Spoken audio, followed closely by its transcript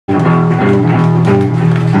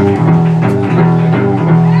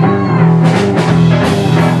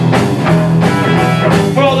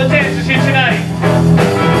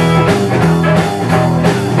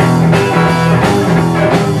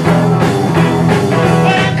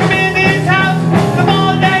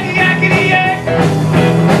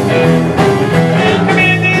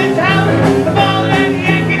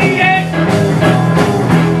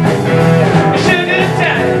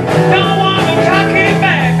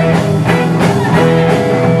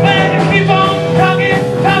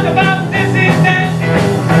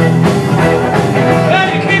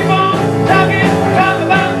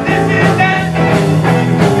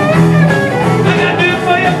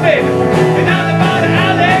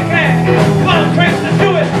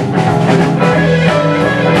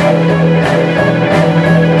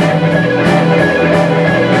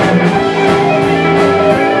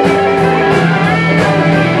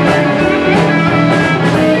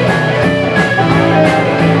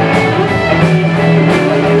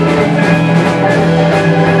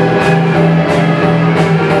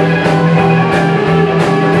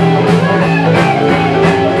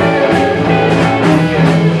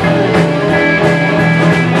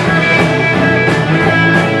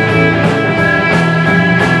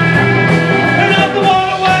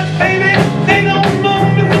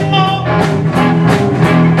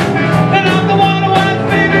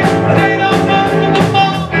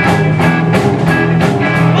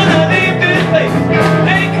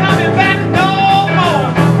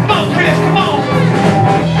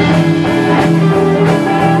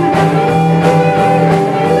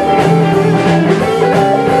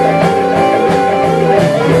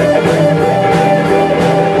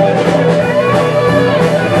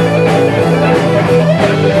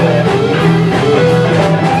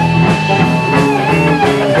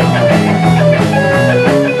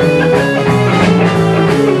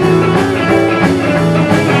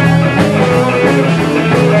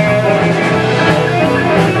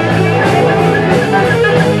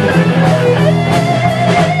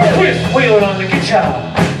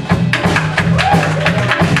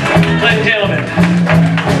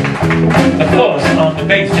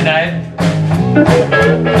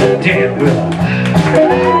Dan Willa.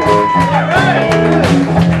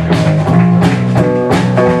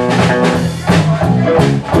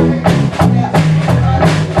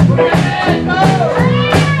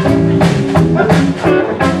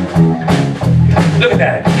 Look at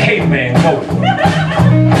that caveman coat.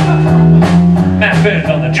 Matt Bennett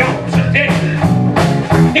on the drums.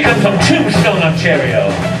 He comes from Tombstone,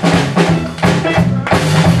 Ontario.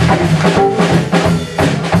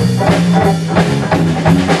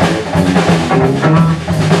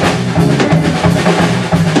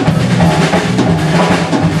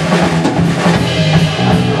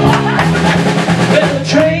 Well, the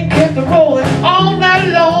train kept rolling all night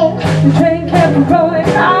long. The train kept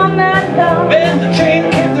rolling all night long. Well, the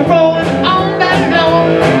train kept rolling all night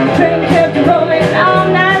long. The train kept rolling all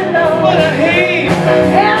night long. What a heat!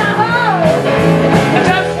 And a hole. I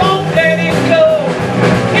just won't let it go.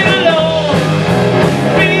 Get along.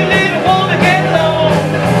 Pretty little woman, get along.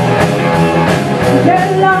 Get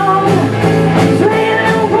along. Sweet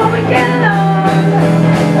little woman, get along.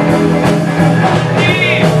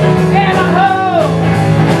 Yeah. And a hole.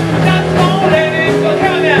 Just won't let it go.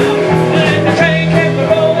 Come out. And the train kept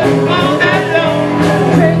rolling all night long. The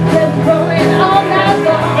train kept rolling all night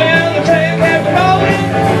long. Well, the train kept rolling.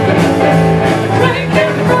 The train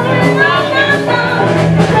kept rolling all night long.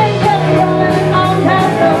 The train kept rolling all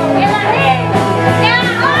night long. In a heat. And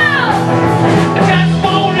a hole. I just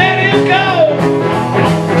won't let it go.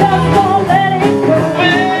 Just won't let it go.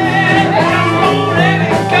 Well, I just won't let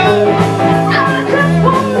it go. I just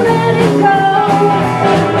won't let it go.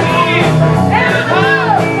 Yeah.